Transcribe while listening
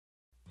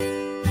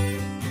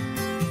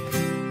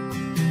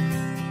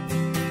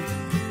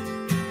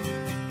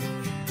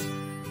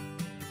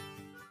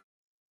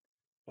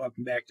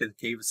Welcome back to the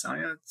Cave of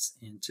Science,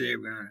 and today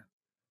we're going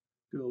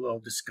to do a little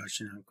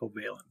discussion on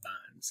covalent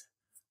bonds.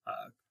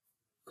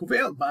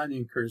 Covalent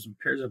bonding occurs when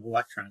pairs of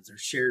electrons are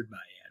shared by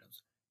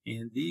atoms,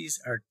 and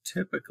these are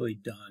typically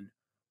done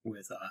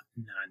with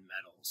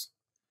nonmetals.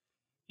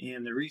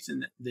 And the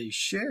reason that they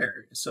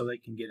share is so they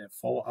can get a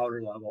full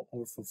outer level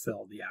or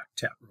fulfill the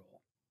octet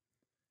rule.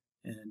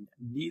 And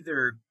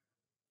neither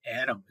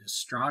atom is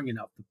strong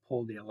enough to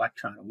pull the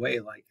electron away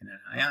like in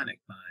an ionic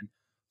bond,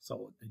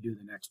 so they do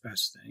the next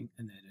best thing,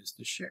 and that is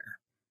to share.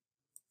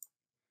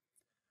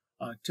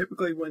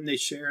 Typically when they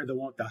share, they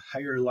want the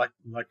higher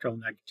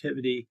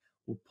electronegativity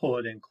will pull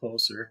it in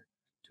closer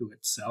to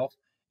itself.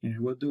 And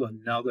we'll do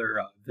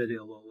another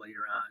video a little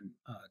later on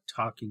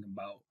talking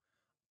about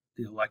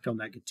the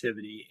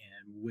electronegativity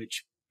and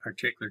which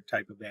particular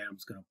type of atom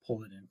is going to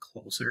pull it in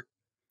closer.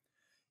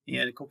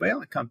 And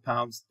covalent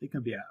compounds, they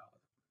can be a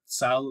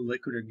solid,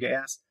 liquid, or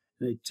gas,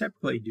 and they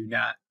typically do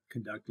not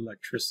conduct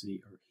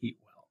electricity or heat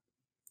well.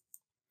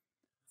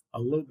 A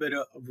little bit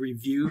of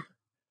review.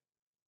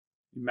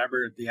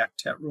 Remember the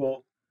octet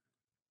rule.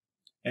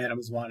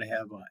 Atoms want to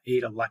have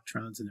 8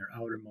 electrons in their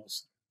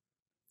outermost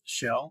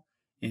shell,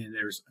 and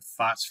there's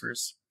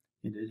phosphorus,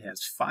 and it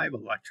has 5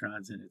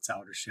 electrons in its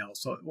outer shell,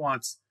 so it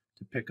wants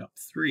to pick up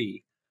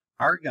 3.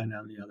 Argon,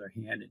 on the other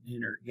hand, an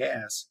inert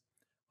gas,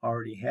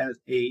 already has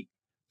 8,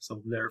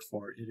 so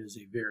therefore it is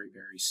a very,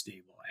 very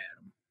stable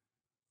atom.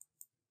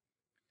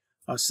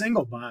 A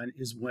single bond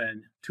is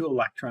when 2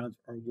 electrons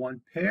or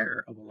one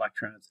pair of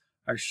electrons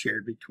are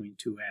shared between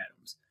 2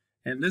 atoms.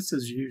 And this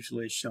is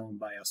usually shown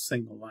by a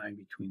single line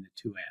between the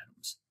 2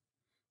 atoms.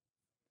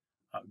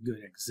 A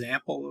good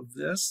example of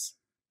this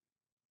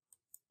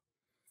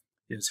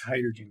is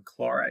hydrogen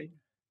chloride.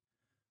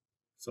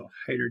 So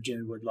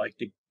hydrogen would like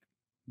to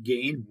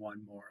gain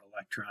 1 more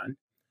electron.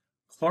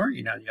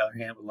 Chlorine, on the other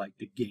hand, would like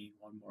to gain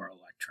 1 more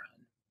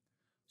electron.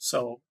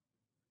 So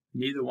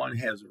neither one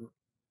has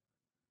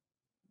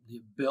the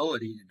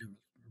ability to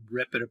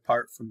rip it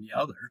apart from the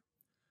other.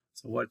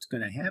 So what's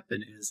going to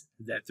happen is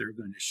that they're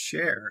going to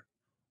share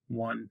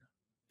 1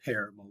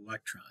 pair of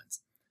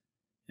electrons.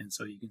 And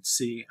so you can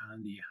see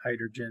on the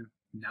hydrogen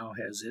now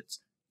has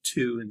its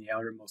 2 in the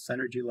outermost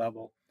energy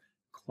level.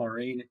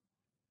 Chlorine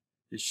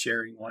is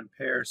sharing 1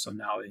 pair, so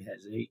now it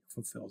has 8,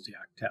 fulfills the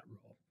octet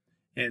rule.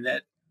 And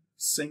that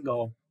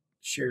single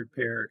shared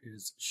pair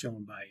is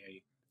shown by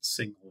a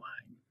single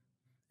line,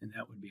 and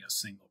that would be a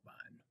single bond.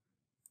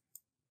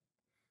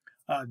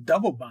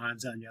 Double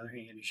bonds, on the other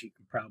hand, as you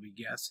can probably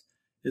guess,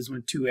 is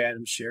when 2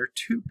 atoms share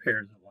 2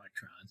 pairs of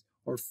electrons,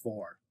 or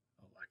 4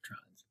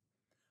 electrons.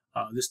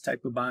 This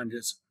type of bond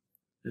is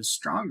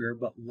stronger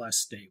but less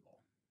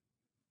stable.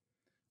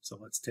 So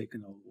let's take a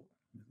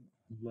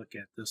look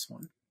at this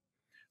one.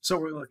 So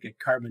we're looking at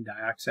carbon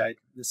dioxide.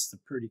 This is a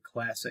pretty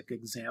classic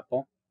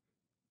example.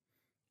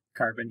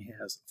 Carbon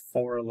has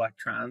 4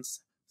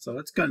 electrons, so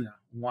it's going to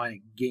want to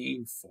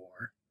gain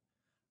 4.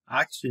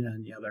 Oxygen,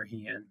 on the other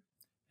hand,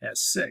 has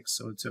 6,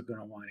 so it's going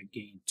to want to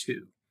gain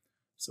 2.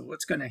 So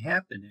what's going to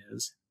happen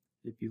is,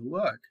 if you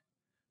look,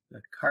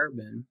 the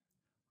carbon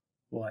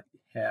will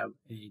have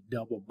a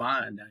double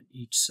bond on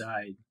each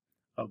side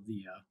of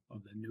the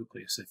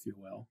nucleus, if you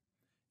will.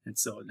 And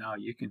so now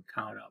you can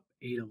count up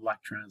 8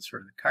 electrons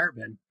for the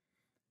carbon.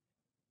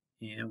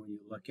 And when you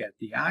look at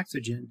the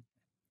oxygen,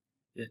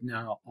 it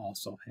now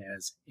also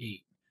has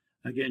 8.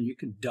 Again, you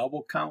can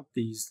double count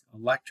these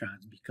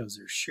electrons because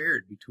they're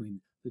shared between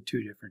the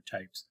 2 different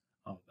types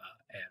of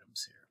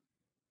atoms here.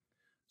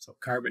 So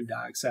carbon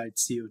dioxide,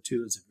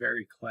 CO2, is a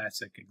very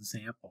classic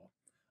example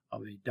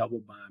of a double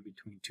bond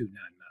between 2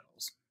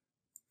 nonmetals.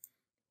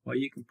 Well,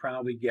 you can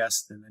probably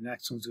guess that the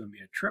next one's going to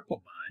be a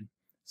triple bond,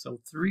 so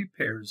 3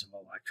 pairs of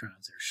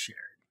electrons are shared.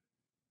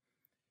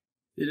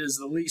 It is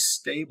the least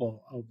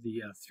stable of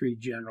the 3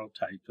 general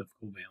types of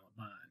covalent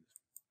bonds.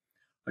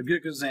 A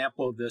good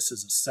example of this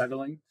is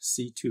acetylene,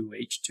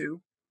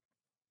 C2H2.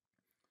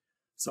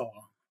 So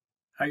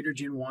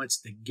hydrogen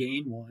wants to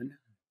gain 1,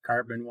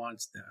 carbon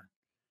wants to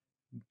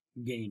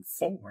gain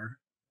 4.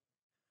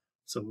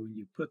 So when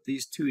you put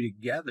these 2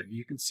 together,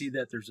 you can see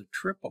that there's a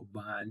triple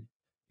bond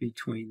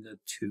between the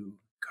 2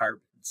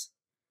 carbons,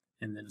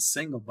 and then a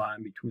single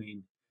bond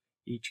between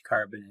each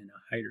carbon and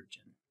a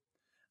hydrogen.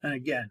 And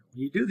again,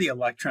 when you do the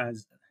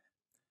electrons,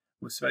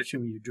 especially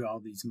when you draw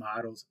these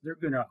models, they're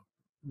going to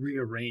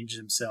rearrange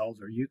themselves,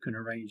 or you can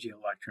arrange the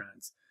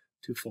electrons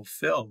to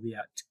fulfill the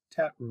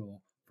octet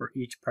rule for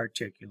each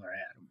particular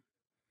atom.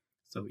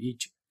 So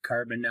each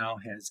carbon now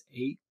has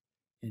 8,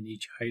 and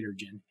each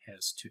hydrogen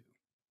has 2.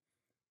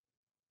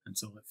 And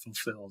so it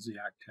fulfills the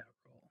octet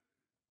rule.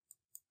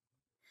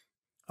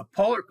 A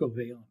polar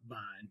covalent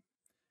bond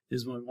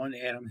is when one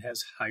atom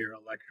has higher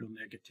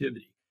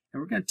electronegativity.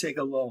 And we're going to take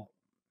a little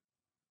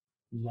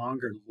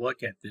longer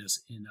look at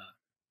this in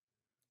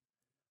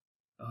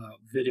a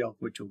video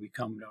which will be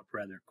coming up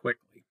rather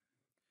quickly.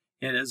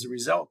 And as a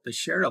result, the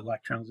shared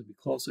electrons will be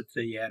closer to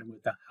the atom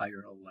with a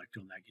higher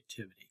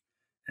electronegativity.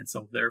 And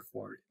so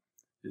therefore,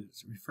 it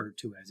is referred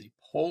to as a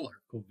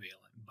polar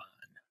covalent bond.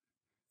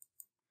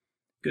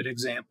 Good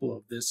example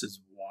of this is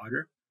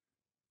water.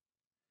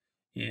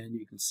 And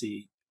you can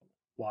see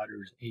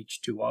water is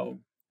H2O.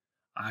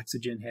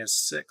 Oxygen has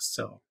 6,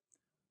 so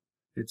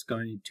it's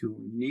going to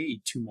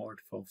need 2 more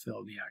to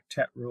fulfill the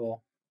octet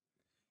rule.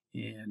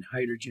 And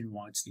hydrogen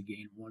wants to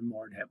gain 1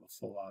 more to have a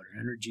full outer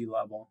energy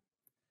level.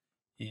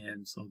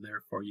 And so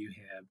therefore you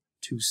have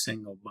 2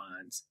 single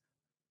bonds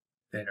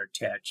that are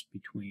attached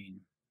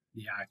between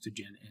the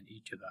oxygen and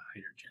each of the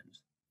hydrogens.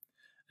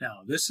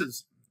 Now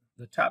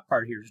the top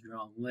part here is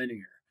drawn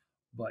linear,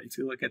 but if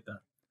you look at the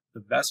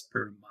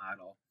Vesper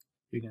model,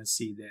 you're going to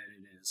see that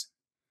it is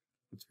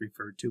what's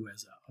referred to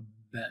as a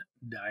bent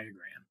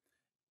diagram.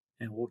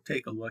 And we'll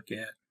take a look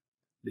at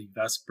the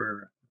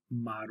Vesper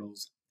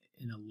models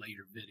in a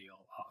later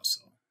video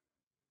also.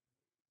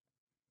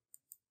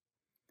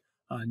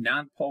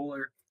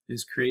 Nonpolar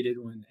is created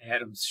when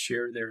atoms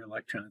share their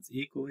electrons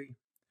equally.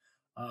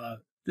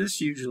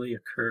 This usually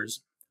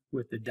occurs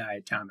with the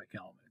diatomic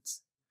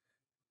elements.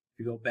 If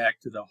you go back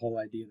to the whole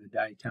idea of the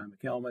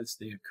diatomic elements,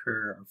 they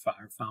occur or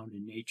are found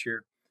in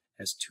nature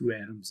as 2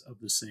 atoms of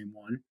the same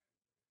one.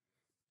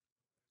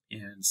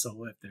 And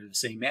so if they're the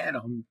same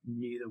atom,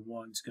 neither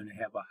one's going to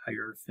have a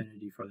higher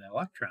affinity for the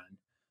electron.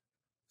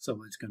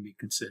 So it's going to be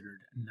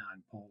considered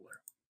nonpolar.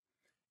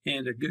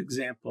 And a good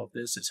example of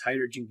this is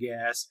hydrogen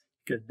gas.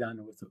 You could have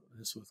done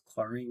this with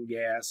chlorine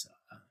gas,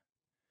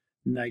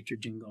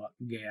 nitrogen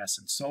gas,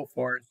 and so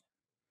forth.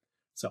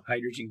 So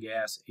hydrogen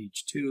gas,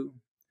 H2,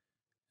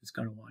 is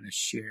going to want to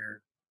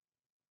share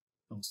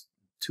those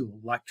 2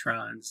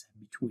 electrons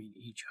between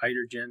each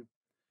hydrogen.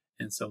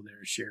 And so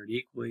they're shared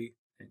equally,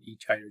 and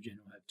each hydrogen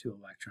will have 2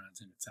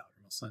 electrons in its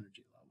outermost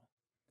energy level.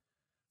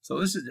 So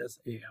this is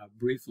just a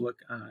brief look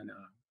on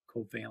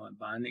covalent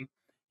bonding.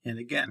 And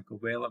again,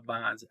 covalent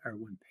bonds are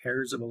when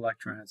pairs of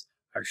electrons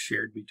are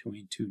shared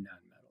between 2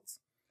 nonmetals.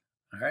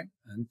 All right,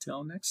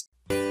 until next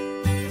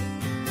time.